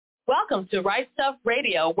Welcome to Right Stuff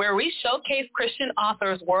Radio, where we showcase Christian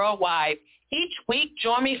authors worldwide. Each week,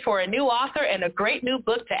 join me for a new author and a great new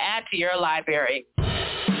book to add to your library.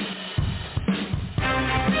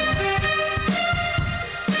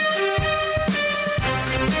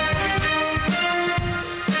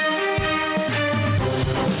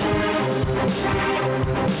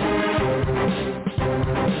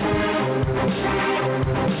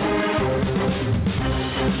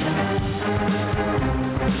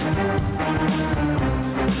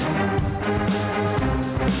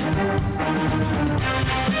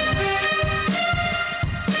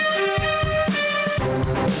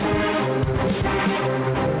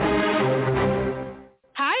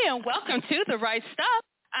 Welcome to The Right Stuff.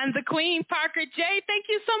 I'm the Queen, Parker J. Thank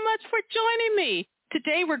you so much for joining me.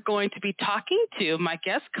 Today we're going to be talking to my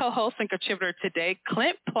guest co-host and contributor today,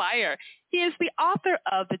 Clint Plyer. He is the author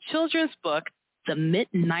of the children's book, The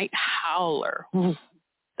Midnight Howler. Ooh.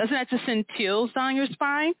 Doesn't that just send chills down your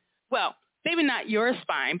spine? Well, maybe not your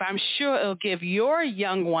spine, but I'm sure it'll give your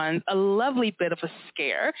young ones a lovely bit of a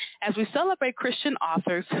scare as we celebrate Christian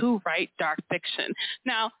authors who write dark fiction.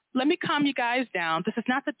 Now, let me calm you guys down. This is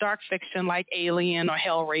not the dark fiction like Alien or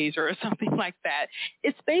Hellraiser or something like that.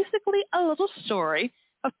 It's basically a little story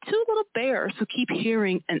of two little bears who keep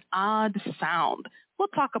hearing an odd sound. We'll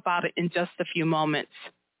talk about it in just a few moments.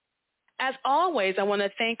 As always, I want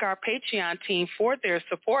to thank our Patreon team for their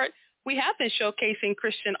support. We have been showcasing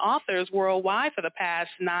Christian authors worldwide for the past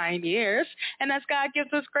 9 years, and as God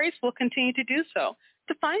gives us grace, we'll continue to do so.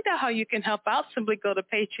 To find out how you can help out, simply go to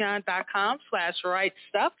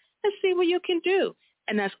patreon.com/rightstuff and see what you can do.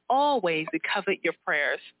 And as always, we covet your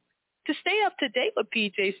prayers. To stay up to date with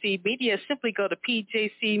PJC Media, simply go to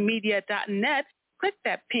pjcmedia.net, click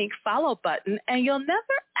that pink follow button, and you'll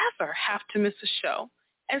never, ever have to miss a show.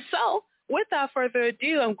 And so, without further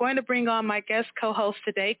ado, I'm going to bring on my guest co-host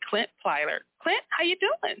today, Clint Plyer. Clint, how you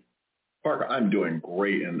doing? Parker, I'm doing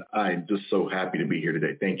great, and I'm just so happy to be here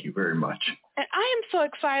today. Thank you very much. And I am so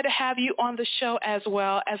excited to have you on the show as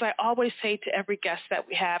well. As I always say to every guest that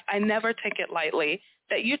we have, I never take it lightly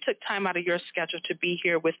that you took time out of your schedule to be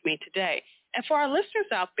here with me today. And for our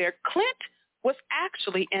listeners out there, Clint was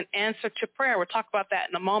actually an answer to prayer. We'll talk about that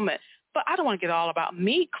in a moment. But I don't want to get all about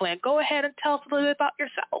me, Clint. Go ahead and tell us a little bit about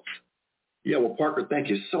yourself. Yeah, well, Parker, thank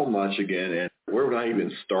you so much again. And where would I even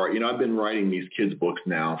start? You know, I've been writing these kids' books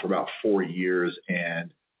now for about 4 years,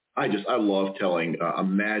 and I love telling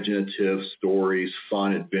imaginative stories,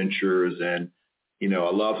 fun adventures, and, you know,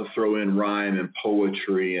 I love to throw in rhyme and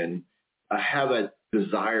poetry, and I have that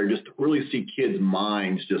desire just to really see kids'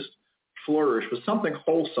 minds just flourish with something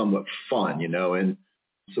wholesome but fun, you know, and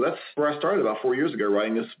so that's where I started about 4 years ago,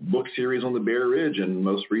 writing this book series on the Bear Ridge and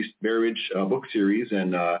most recent Bear Ridge book series,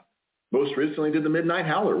 and most recently did The Midnight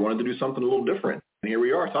Howler. Wanted to do something a little different. And here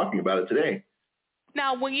we are talking about it today.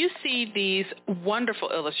 Now, when you see these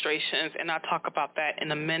wonderful illustrations, and I'll talk about that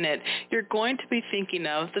in a minute, you're going to be thinking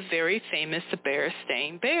of the very famous The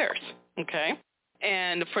Berenstain Bears, okay?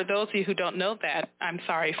 And for those of you who don't know that, I'm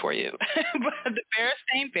sorry for you. But The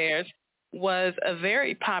Berenstain Bears was a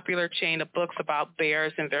very popular chain of books about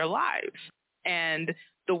bears and their lives. And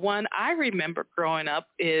the one I remember growing up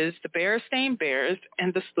is The Berenstain Bears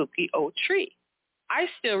and the Spooky Old Tree. I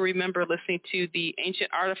still remember listening to the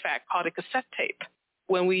ancient artifact called a cassette tape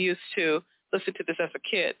when we used to listen to this as a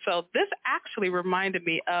kid. So this actually reminded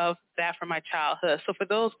me of that from my childhood. So for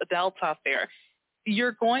those adults out there,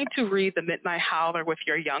 you're going to read The Midnight Howler with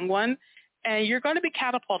your young one, and you're going to be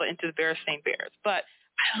catapulted into The Berenstain Bears. But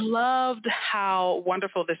I loved how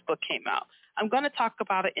wonderful this book came out. I'm going to talk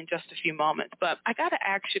about it in just a few moments, but I got to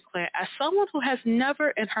ask you, Clint, as someone who has never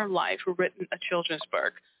in her life written a children's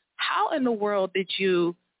book, how in the world did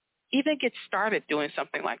you even get started doing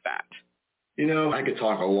something like that? You know, I could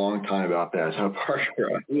talk a long time about that. So,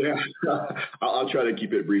 Parker, yeah, I'll try to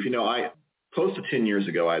keep it brief. You know, close to 10 years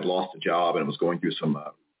ago, I had lost a job and was going through some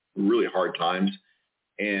really hard times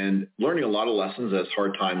and learning a lot of lessons as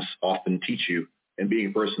hard times often teach you. And being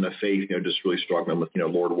a person of faith, you know, just really struggling with, you know,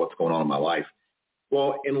 Lord, what's going on in my life?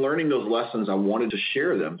 Well, in learning those lessons, I wanted to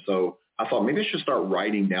share them. So I thought maybe I should start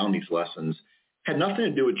writing down these lessons. Had nothing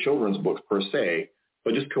to do with children's books per se,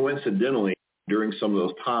 but just coincidentally, during some of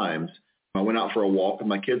those times, I went out for a walk with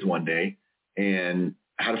my kids one day and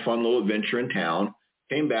had a fun little adventure in town,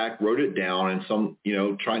 came back, wrote it down, and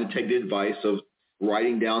trying to take the advice of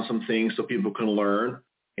writing down some things so people can learn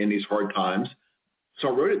in these hard times. So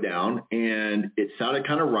I wrote it down, and it sounded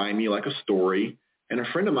kind of rhymey, like a story. And a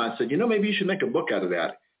friend of mine said, maybe you should make a book out of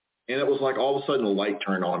that. And it was like all of a sudden a light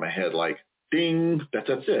turned on in my head, like, ding, that's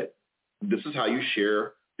it. This is how you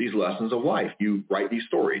share these lessons of life. You write these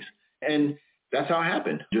stories. And that's how it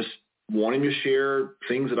happened. Just wanting to share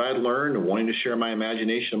things that I had learned and wanting to share my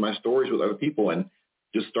imagination and my stories with other people, and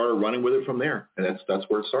just started running with it from there. And that's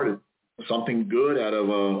where it started. Something good out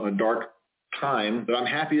of a dark time, but I'm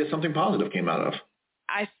happy that something positive came out of.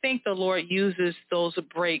 I think the Lord uses those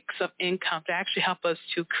breaks of income to actually help us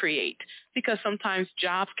to create, because sometimes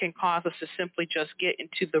jobs can cause us to simply just get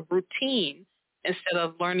into the routine instead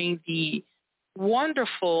of learning the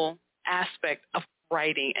wonderful aspect of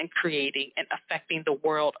writing and creating and affecting the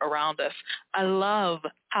world around us. I love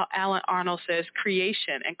how Alan Arnold says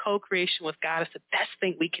creation and co-creation with God is the best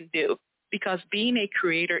thing we can do, because being a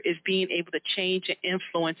creator is being able to change and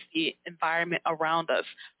influence the environment around us.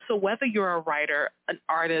 So whether you're a writer, an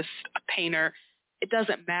artist, a painter, it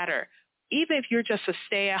doesn't matter. Even if you're just a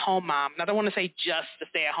stay-at-home mom, and I don't want to say just a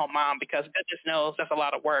stay-at-home mom because goodness knows that's a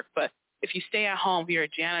lot of work, but if you stay at home, you're a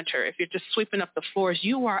janitor, if you're just sweeping up the floors,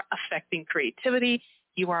 you are affecting creativity,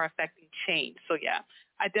 you are affecting change. So yeah,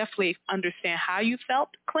 I definitely understand how you felt,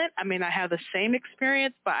 Clint. I mean, I have the same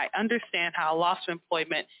experience, but I understand how loss of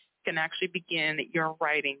employment can actually begin your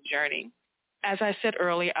writing journey. As I said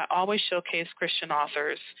earlier, I always showcase Christian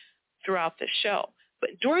authors throughout the show.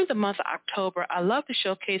 But during the month of October, I love to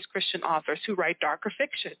showcase Christian authors who write darker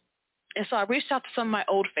fiction. And so I reached out to some of my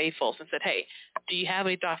old faithfuls and said, hey, do you have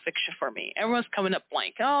any dark fiction for me? Everyone's coming up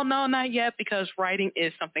blank. Oh, no, not yet, because writing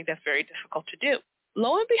is something that's very difficult to do.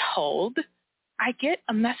 Lo and behold, I get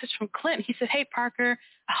a message from Clint. He said, hey, Parker,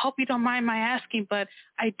 I hope you don't mind my asking, but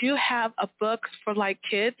I do have a book for like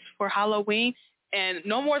kids for Halloween. And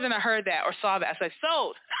no more than I heard that or saw that, I said,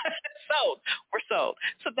 sold, sold, we're sold.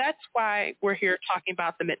 So that's why we're here talking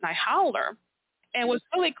about the Midnight Howler. And what's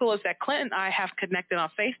really cool is that Clint and I have connected on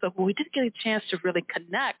Facebook, but we didn't get a chance to really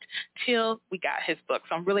connect till we got his book.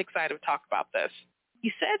 So I'm really excited to talk about this.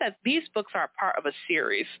 You said that these books are a part of a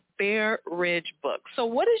series, Bear Ridge Books. So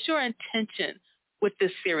what is your intention with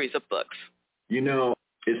this series of books? You know,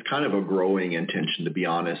 it's kind of a growing intention, to be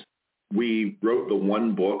honest. We wrote the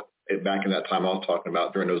one book back in that time I was talking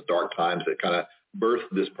about during those dark times that kind of birthed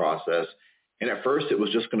this process. And at first it was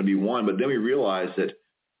just going to be one, but then we realized that,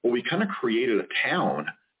 well, we kind of created a town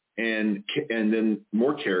and then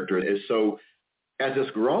more characters. And so as it's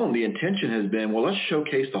grown, the intention has been, well, let's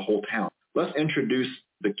showcase the whole town. Let's introduce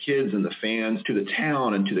the kids and the fans to the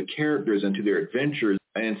town and to the characters and to their adventures.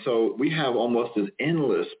 And so we have almost this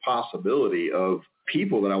endless possibility of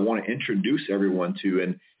people that I want to introduce everyone to.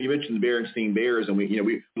 And you mentioned the Berenstain Bears, and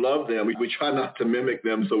we love them. We try not to mimic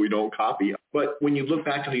them so we don't copy. But when you look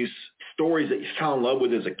back to these stories that you fell in love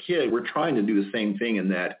with as a kid, we're trying to do the same thing in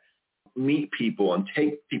that meet people and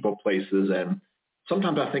take people places. And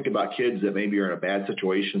sometimes I think about kids that maybe are in a bad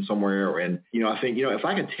situation somewhere. And, I think, if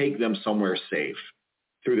I could take them somewhere safe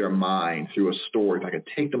through their mind, through a story, if I could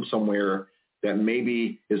take them somewhere that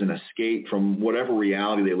maybe is an escape from whatever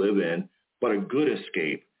reality they live in, but a good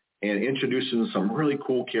escape, and introducing some really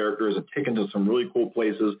cool characters and taking them to some really cool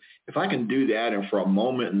places. If I can do that, and for a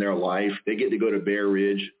moment in their life, they get to go to Bear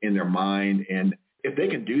Ridge in their mind, and if they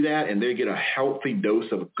can do that and they get a healthy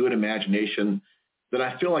dose of good imagination, then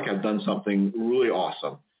I feel like I've done something really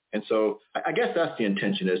awesome. And so I guess that's the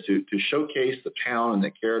intention, is to showcase the town and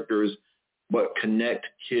the characters, but connect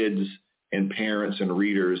kids and parents and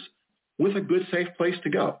readers with a good, safe place to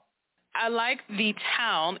go. I like the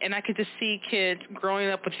town, and I could just see kids growing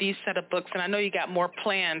up with these set of books, and I know you got more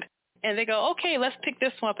planned. And they go, okay, let's pick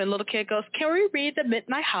this one up. And little kid goes, can we read the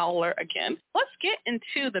Midnight Howler again? Let's get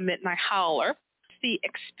into the Midnight Howler, the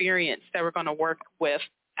experience that we're going to work with.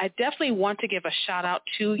 I definitely want to give a shout out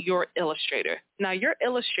to your illustrator. Now, your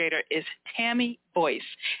illustrator is Tammy Boyce.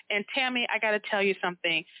 And Tammy, I got to tell you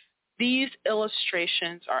something. These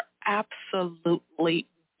illustrations are absolutely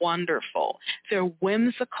wonderful. They're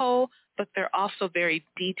whimsical, but they're also very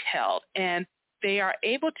detailed. And they are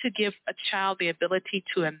able to give a child the ability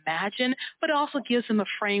to imagine, but it also gives them a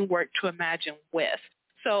framework to imagine with.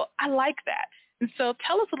 So I like that. And so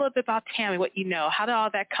tell us a little bit about Tammy, what you know. How did all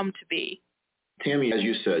that come to be? Tammy, as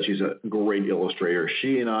you said, she's a great illustrator.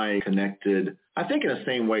 She and I connected, I think, in the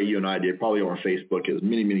same way you and I did, probably on Facebook. It was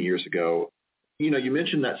many, many years ago. You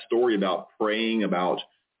mentioned that story about praying about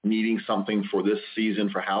needing something for this season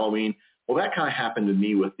for Halloween. Well, that kind of happened to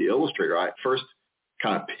me with the illustrator. I first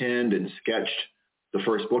kind of penned and sketched the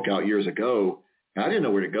first book out years ago, and I didn't know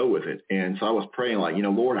where to go with it. And so I was praying like,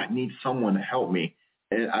 Lord, I need someone to help me.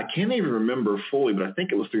 And I can't even remember fully, but I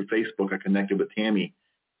think it was through Facebook I connected with Tammy.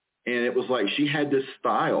 And it was like she had this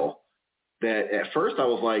style that at first I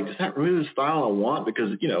was like, is that really the style I want?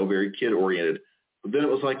 Because, very kid-oriented. But then it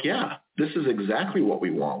was like, yeah, this is exactly what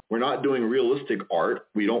we want. We're not doing realistic art.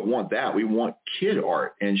 We don't want that. We want kid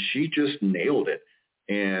art. And she just nailed it.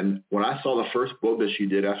 And when I saw the first book that she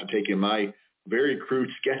did after taking my very crude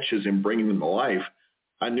sketches and bringing them to life,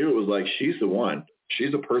 I knew it was like, she's the one.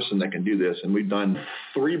 She's the person that can do this. And we've done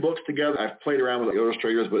 3 books together. I've played around with the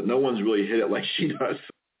illustrators, but no one's really hit it like she does.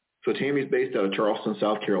 So Tammy's based out of Charleston,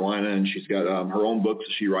 South Carolina, and she's got her own books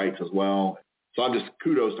that she writes as well. So I'm just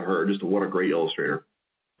kudos to her. Just what a great illustrator.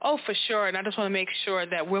 Oh, for sure. And I just want to make sure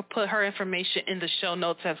that we'll put her information in the show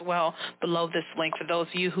notes as well below this link for those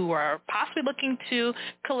of you who are possibly looking to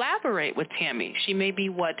collaborate with Tammy. She may be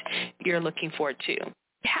what you're looking for too.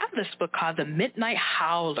 We have this book called The Midnight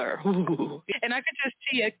Howler. Ooh. And I could just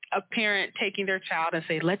see a parent taking their child and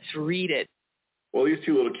say, let's read it. Well, these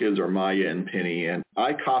 2 little kids are Maya and Penny, and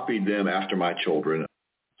I copied them after my children.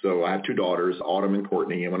 So I have 2 daughters, Autumn and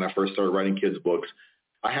Courtney, and when I first started writing kids' books,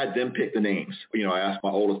 I had them pick the names. I asked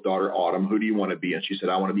my oldest daughter, Autumn, who do you want to be? And she said,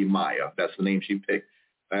 I want to be Maya. That's the name she picked.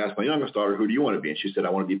 I asked my youngest daughter, who do you want to be? And she said,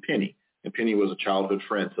 I want to be Penny. And Penny was a childhood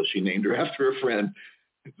friend, so she named her after a friend.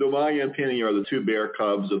 So Maya and Penny are the 2 bear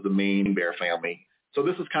cubs of the main bear family. So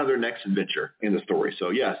this is kind of their next adventure in the story.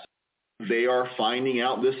 So yes, they are finding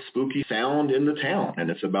out this spooky sound in the town,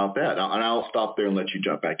 and it's about that. And I'll stop there and let you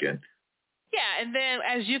jump back in. Yeah, and then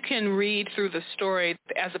as you can read through the story,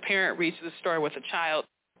 as a parent reads the story with a child,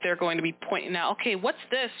 they're going to be pointing out, okay, what's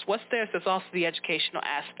this? What's this? There's also the educational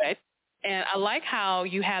aspect. And I like how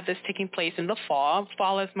you have this taking place in the fall.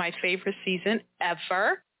 Fall is my favorite season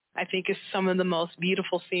ever. I think it's some of the most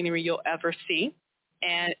beautiful scenery you'll ever see.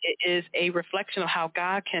 And it is a reflection of how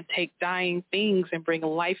God can take dying things and bring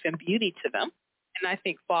life and beauty to them. And I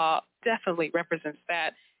think fall definitely represents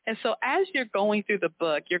that. And so as you're going through the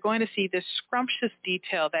book, you're going to see this scrumptious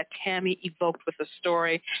detail that Tammy evoked with the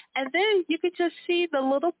story. And then you could just see the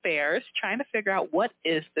little bears trying to figure out what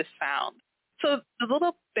is this sound. So the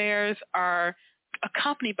little bears are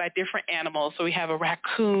accompanied by different animals. So we have a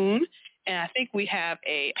raccoon, and I think we have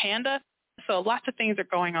a panda. So lots of things are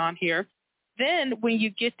going on here. Then when you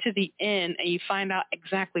get to the end and you find out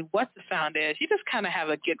exactly what the sound is, you just kind of have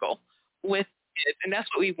a giggle with it. And that's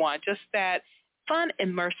what we want, just that fun,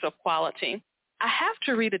 immersive quality. I have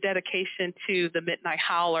to read a dedication to The Midnight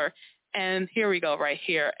Howler, and here we go right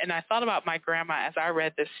here. And I thought about my grandma as I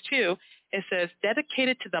read this too. It says,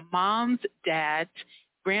 dedicated to the moms, dads,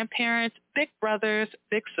 grandparents, big brothers,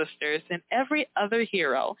 big sisters, and every other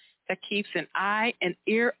hero that keeps an eye and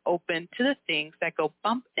ear open to the things that go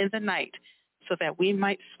bump in the night so that we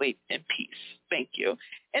might sleep in peace. Thank you.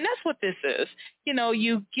 And that's what this is.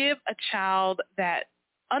 You give a child that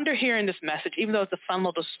under hearing this message, even though it's a fun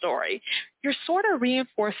little story, you're sort of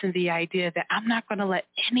reinforcing the idea that I'm not going to let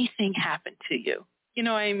anything happen to you. You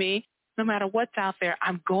know what I mean? No matter what's out there,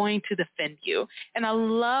 I'm going to defend you. And I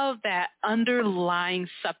love that underlying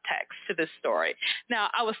subtext to this story. Now,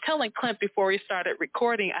 I was telling Clint before we started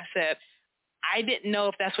recording, I said, I didn't know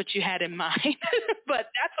if that's what you had in mind, but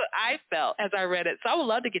that's what I felt as I read it. So I would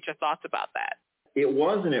love to get your thoughts about that. It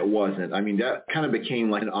was and it wasn't. I mean, that kind of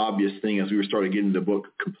became like an obvious thing as we were starting getting the book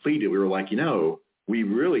completed. We were like, we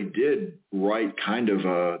really did write kind of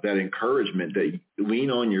that encouragement that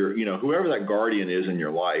lean on your, whoever that guardian is in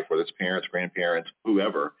your life, whether it's parents, grandparents,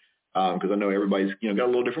 whoever, because I know everybody's, got a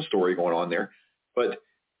little different story going on there. But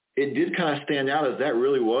it did kind of stand out as that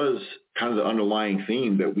really was kind of the underlying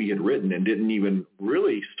theme that we had written, and didn't even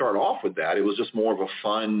really start off with that. It was just more of a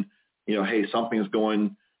fun, hey, something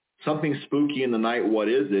spooky in the night, what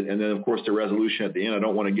is it? And then, of course, the resolution at the end, I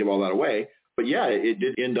don't want to give all that away. But, yeah, it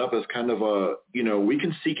did end up as kind of we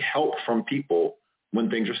can seek help from people when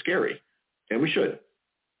things are scary, and we should.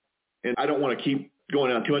 And I don't want to keep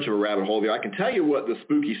going down too much of a rabbit hole here. I can tell you what the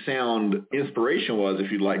spooky sound inspiration was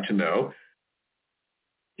if you'd like to know.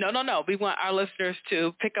 No. We want our listeners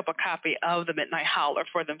to pick up a copy of The Midnight Howler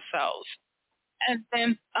for themselves. And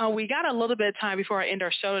then we got a little bit of time before I end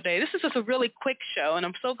our show today. This is just a really quick show, and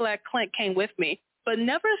I'm so glad Clint came with me. But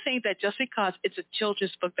never think that just because it's a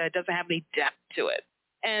children's book that it doesn't have any depth to it.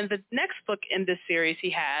 And the next book in this series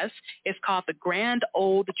he has is called The Grand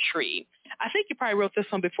Old Tree. I think you probably wrote this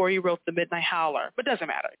one before you wrote The Midnight Howler, but it doesn't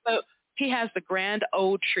matter. So he has The Grand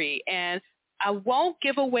Old Tree, and I won't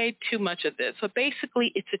give away too much of this. So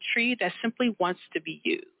basically, it's a tree that simply wants to be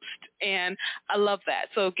used. And I love that.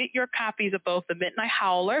 So get your copies of both The Midnight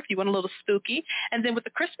Howler, if you want a little spooky, and then with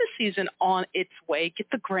the Christmas season on its way, get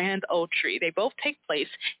The Grand Old Tree. They both take place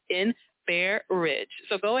in Bear Ridge.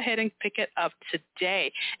 So go ahead and pick it up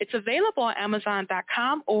today. It's available on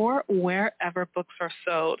Amazon.com or wherever books are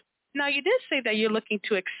sold. Now, you did say that you're looking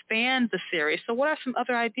to expand the series. So what are some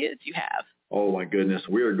other ideas you have? Oh, my goodness.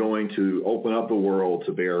 We are going to open up the world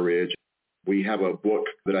to Bear Ridge. We have a book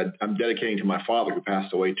that I'm dedicating to my father who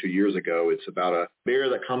passed away 2 years ago. It's about a bear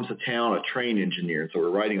that comes to town, a train engineer. And so we're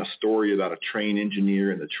writing a story about a train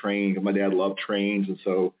engineer and the train. My dad loved trains, and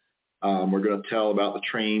so we're going to tell about the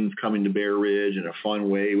trains coming to Bear Ridge in a fun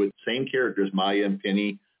way with the same characters, Maya and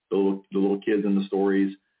Penny, the little kids in the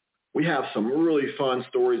stories. We have some really fun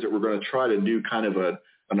stories that we're going to try to do kind of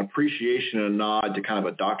an appreciation and a nod to kind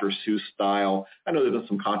of a Dr. Seuss style. I know there's been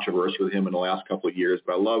some controversy with him in the last couple of years,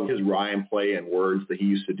 but I love his rhyme play and words that he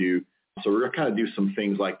used to do. So we're going to kind of do some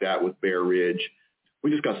things like that with Bear Ridge.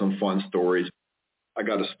 We just got some fun stories. I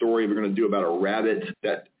got a story we're going to do about a rabbit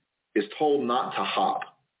that is told not to hop,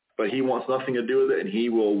 but he wants nothing to do with it, and he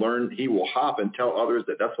will hop and tell others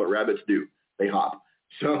that that's what rabbits do. They hop.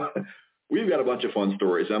 So we've got a bunch of fun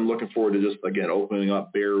stories. I'm looking forward to just, again, opening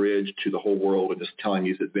up Bear Ridge to the whole world and just telling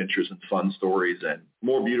these adventures and fun stories and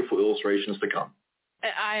more beautiful illustrations to come.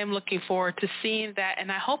 I am looking forward to seeing that,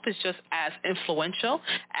 and I hope it's just as influential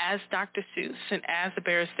as Dr. Seuss and as the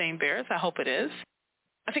Berenstain Bears. I hope it is.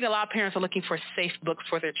 I think a lot of parents are looking for safe books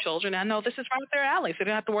for their children. I know this is right up their alley, so they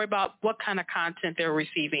don't have to worry about what kind of content they're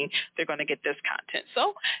receiving. They're going to get this content.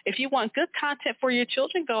 So if you want good content for your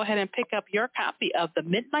children, go ahead and pick up your copy of The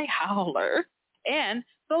Midnight Howler. And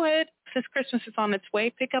go ahead, since Christmas is on its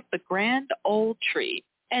way, pick up The Grand Old Tree.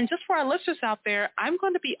 And just for our listeners out there, I'm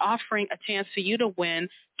going to be offering a chance for you to win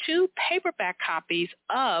 2 paperback copies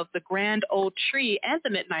of The Grand Old Tree and The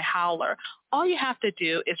Midnight Howler. All you have to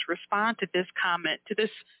do is respond to this comment, to this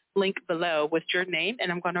link below with your name, and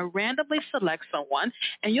I'm going to randomly select someone,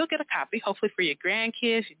 and you'll get a copy, hopefully for your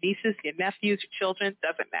grandkids, your nieces, your nephews, your children,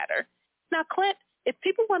 doesn't matter. Now, Clint, if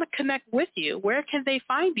people want to connect with you, where can they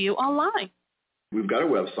find you online? We've got a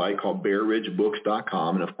website called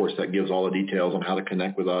bearridgebooks.com, and of course that gives all the details on how to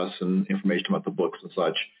connect with us and information about the books and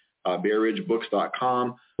such.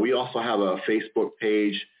 Bearridgebooks.com. We also have a Facebook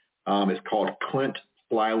page. It's called Clint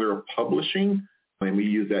Howler Publishing, and we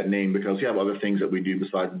use that name because we have other things that we do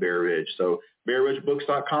besides Bear Ridge. So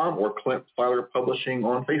bearridgebooks.com or Clint Howler Publishing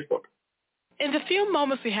on Facebook. In the few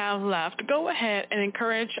moments we have left, go ahead and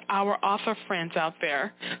encourage our author friends out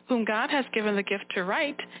there whom God has given the gift to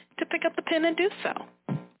write to pick up the pen and do so.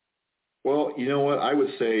 Well, you know what? I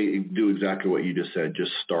would say do exactly what you just said.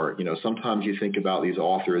 Just start. Sometimes you think about these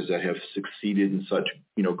authors that have succeeded in such,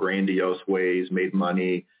 grandiose ways, made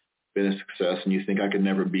money, been a success, and you think I could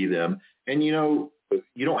never be them. And, you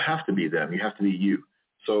don't have to be them. You have to be you.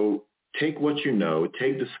 So take what you know,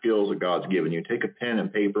 take the skills that God's given you, take a pen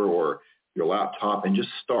and paper or your laptop and just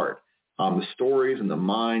start. The stories and the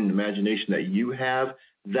mind and imagination that you have,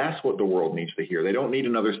 that's what the world needs to hear. They don't need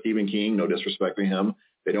another Stephen King, no disrespect to him.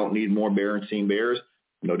 They don't need more Berenstain Bears,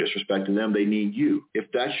 no disrespect to them. They need you. If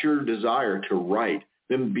that's your desire to write,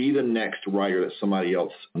 then be the next writer that somebody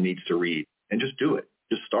else needs to read. And just do it.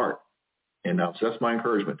 Just start. And so that's my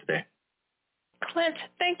encouragement today. Clint,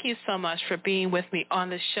 thank you so much for being with me on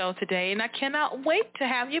the show today. And I cannot wait to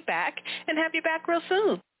have you back and have you back real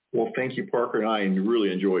soon. Well, thank you, Parker, and I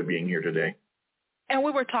really enjoyed being here today. And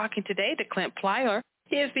we were talking today to Clint Howler.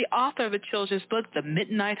 He is the author of the children's book, The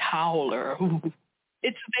Midnight Howler.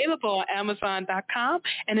 It's available on Amazon.com,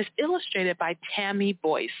 and it's illustrated by Tammy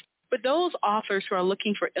Boyce. For those authors who are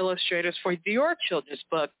looking for illustrators for your children's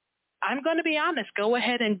book, I'm going to be honest, go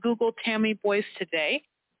ahead and Google Tammy Boyce today.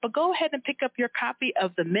 But go ahead and pick up your copy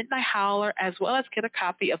of The Midnight Howler as well as get a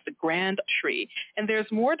copy of The Grand Tree. And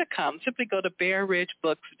there's more to come. Simply go to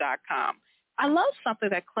bearridgebooks.com. I love something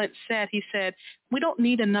that Clint said. He said, we don't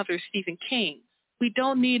need another Stephen King. We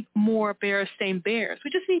don't need more Berenstain Bears. We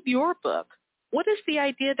just need your book. What is the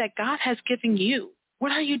idea that God has given you?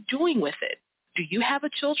 What are you doing with it? Do you have a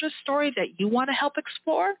children's story that you want to help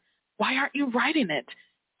explore? Why aren't you writing it?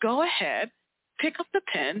 Go ahead, pick up the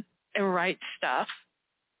pen, and write stuff.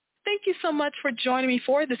 Thank you so much for joining me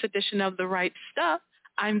for this edition of The Right Stuff.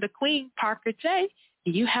 I'm the Queen, Parker J.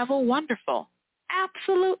 You have a wonderful,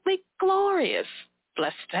 absolutely glorious,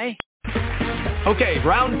 blessed day. Okay,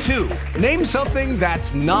 round 2. Name something that's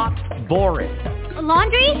not boring. A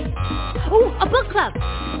laundry? Ooh, a book club.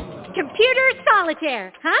 Computer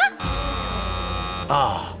solitaire, huh?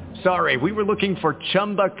 Ah, sorry, we were looking for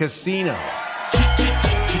Chumba Casino.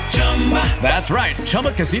 That's right.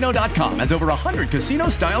 ChumbaCasino.com has over 100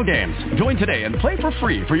 casino-style games. Join today and play for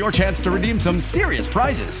free for your chance to redeem some serious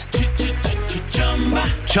prizes.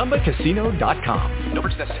 ChumbaCasino.com. No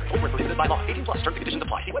purchase necessary. Void where prohibited by law. 18+ terms and conditions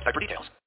apply. See website for details.